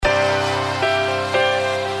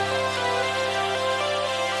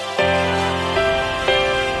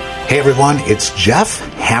Hey everyone, it's Jeff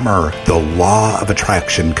Hammer, the Law of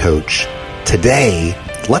Attraction coach. Today,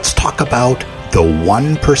 let's talk about the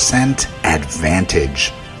 1%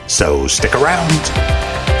 advantage. So stick around.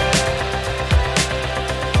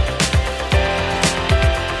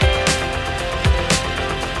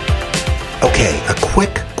 Okay, a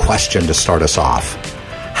quick question to start us off.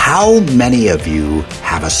 How many of you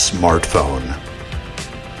have a smartphone?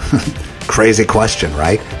 Crazy question,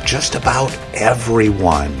 right? Just about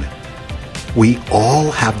everyone. We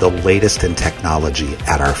all have the latest in technology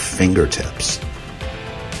at our fingertips.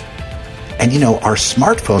 And our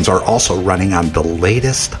smartphones are also running on the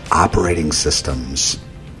latest operating systems.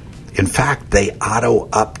 In fact, they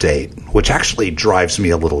auto-update, which actually drives me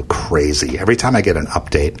a little crazy. Every time I get an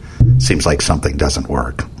update, it seems like something doesn't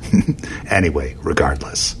work. Anyway,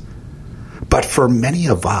 regardless. But for many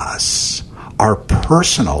of us, our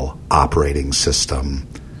personal operating system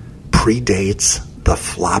predates the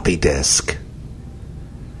floppy disk.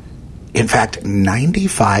 In fact,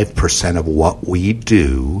 95% of what we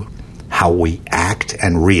do, how we act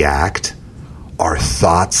and react, our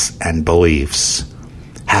thoughts and beliefs,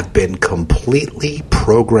 have been completely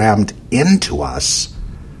programmed into us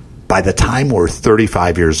by the time we're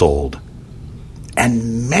 35 years old.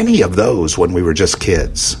 And many of those when we were just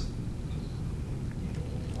kids.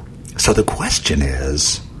 So the question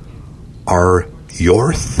is, are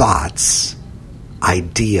your thoughts,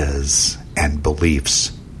 ideas, and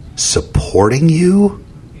beliefs supporting you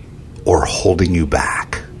or holding you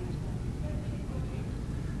back?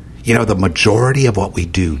 The majority of what we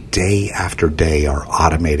do day after day are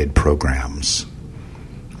automated programs.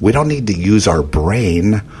 We don't need to use our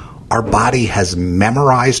brain. Our body has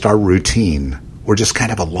memorized our routine. We're just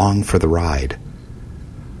kind of along for the ride.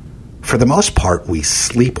 For the most part, we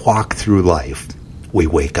sleepwalk through life. We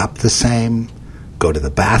wake up the same, go to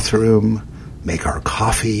the bathroom, make our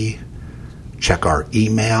coffee, check our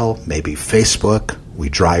email, maybe Facebook. We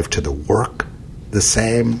drive to the work the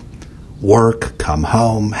same. Work, come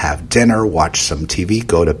home, have dinner, watch some TV,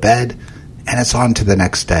 go to bed, and it's on to the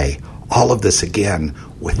next day. All of this, again,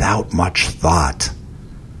 without much thought.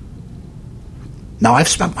 Now, I've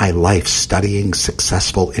spent my life studying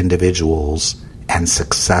successful individuals and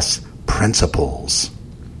success principles.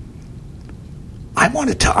 I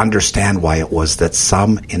wanted to understand why it was that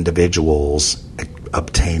some individuals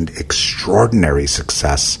obtained extraordinary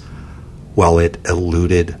success while it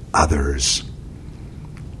eluded others.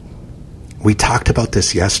 We talked about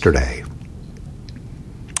this yesterday.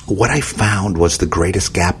 What I found was the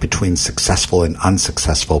greatest gap between successful and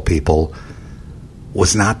unsuccessful people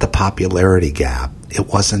was not the popularity gap. It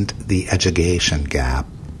wasn't the education gap.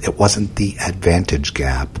 It wasn't the advantage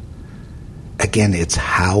gap. Again, it's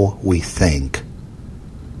how we think.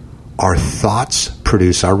 Our thoughts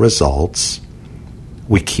produce our results.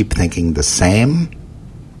 We keep thinking the same,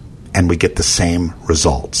 and we get the same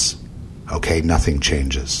results. Okay, nothing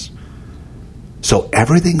changes. So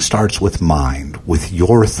everything starts with mind, with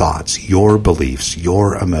your thoughts, your beliefs,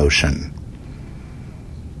 your emotion.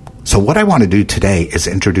 So what I want to do today is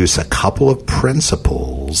introduce a couple of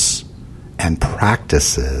principles and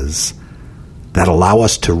practices that allow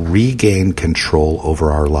us to regain control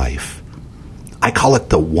over our life. I call it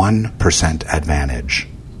the 1% advantage.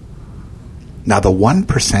 Now, the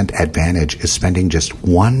 1% advantage is spending just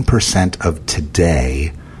 1% of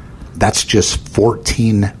today. That's just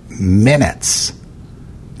 14 minutes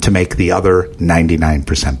to make the other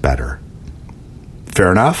 99% better.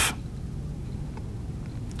 Fair enough?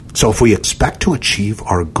 So if we expect to achieve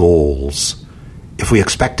our goals, if we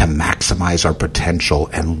expect to maximize our potential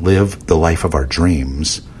and live the life of our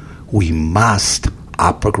dreams, we must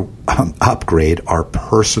upgrade our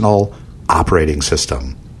personal operating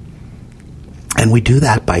system. And we do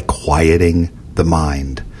that by quieting the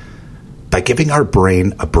mind, by giving our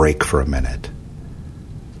brain a break for a minute.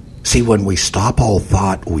 See, when we stop all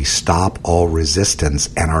thought, we stop all resistance,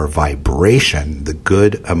 and our vibration, the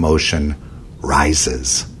good emotion,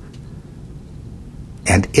 rises.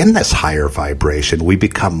 And in this higher vibration, we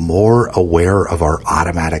become more aware of our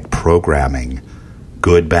automatic programming,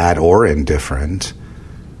 good, bad, or indifferent,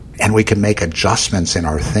 and we can make adjustments in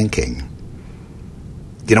our thinking.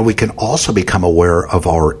 We can also become aware of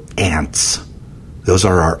our ants. Those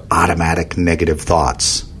are our automatic negative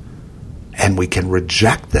thoughts. And we can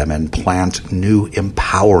reject them and plant new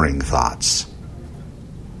empowering thoughts.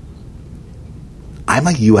 I'm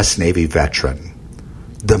a U.S. Navy veteran.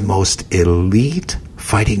 The most elite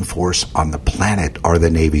fighting force on the planet are the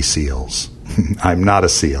Navy SEALs. I'm not a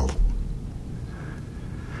SEAL.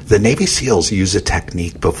 The Navy SEALs use a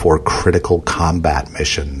technique before critical combat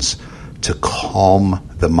missions to calm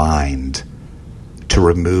the mind, to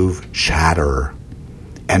remove chatter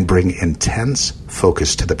and bring intense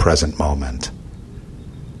focus to the present moment.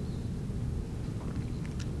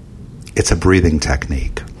 It's a breathing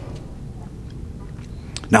technique.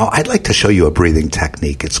 Now, I'd like to show you a breathing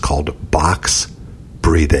technique. It's called box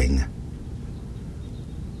breathing.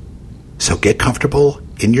 So get comfortable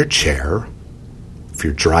in your chair. If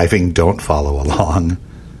you're driving, don't follow along.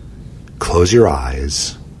 Close your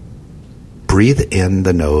eyes. Breathe in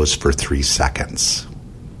the nose for 3 seconds.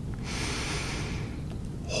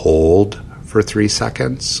 Hold for 3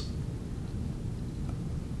 seconds.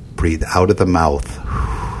 Breathe out of the mouth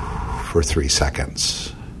for 3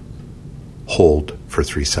 seconds. Hold for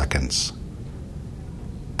 3 seconds.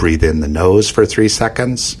 Breathe in the nose for 3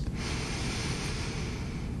 seconds.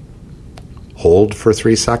 Hold for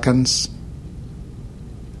 3 seconds.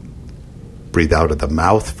 Breathe out of the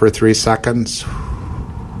mouth for 3 seconds.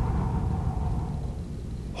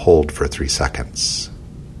 Hold for 3 seconds.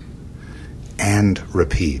 And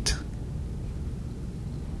repeat.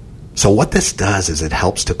 So what this does is it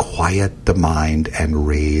helps to quiet the mind and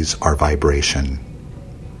raise our vibration.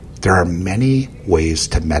 There are many ways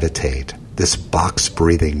to meditate. This box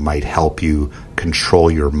breathing might help you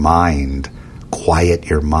control your mind, quiet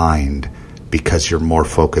your mind, because you're more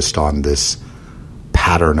focused on this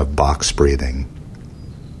pattern of box breathing.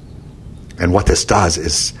 And what this does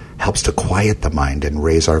is helps to quiet the mind and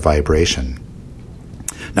raise our vibration.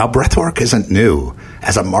 Now, breathwork isn't new.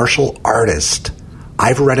 As a martial artist,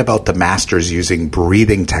 I've read about the masters using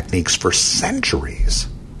breathing techniques for centuries.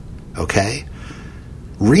 Okay?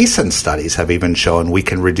 Recent studies have even shown we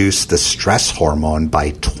can reduce the stress hormone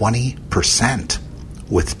by 20%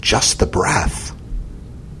 with just the breath.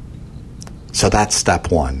 So that's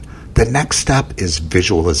step one. The next step is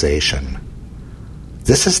visualization.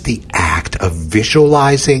 This is the act of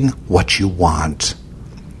visualizing what you want,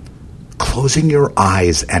 closing your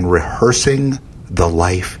eyes and rehearsing the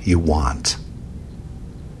life you want.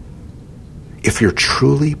 If you're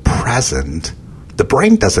truly present, the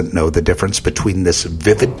brain doesn't know the difference between this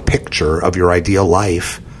vivid picture of your ideal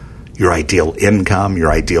life, your ideal income,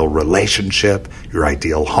 your ideal relationship, your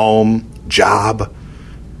ideal home, job,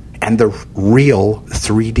 and the real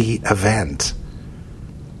 3D event,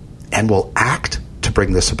 and will act to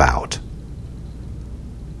bring this about.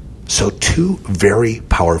 So 2 very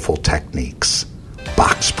powerful techniques: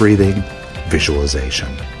 box breathing, visualization.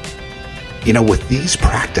 You know, with these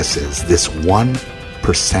practices, this 1%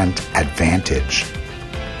 advantage,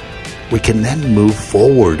 we can then move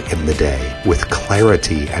forward in the day with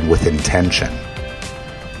clarity and with intention.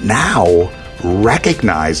 Now,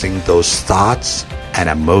 recognizing those thoughts and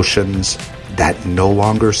emotions that no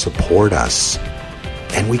longer support us,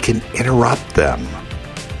 and we can interrupt them,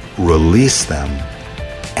 release them,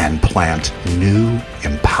 and plant new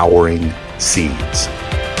empowering seeds.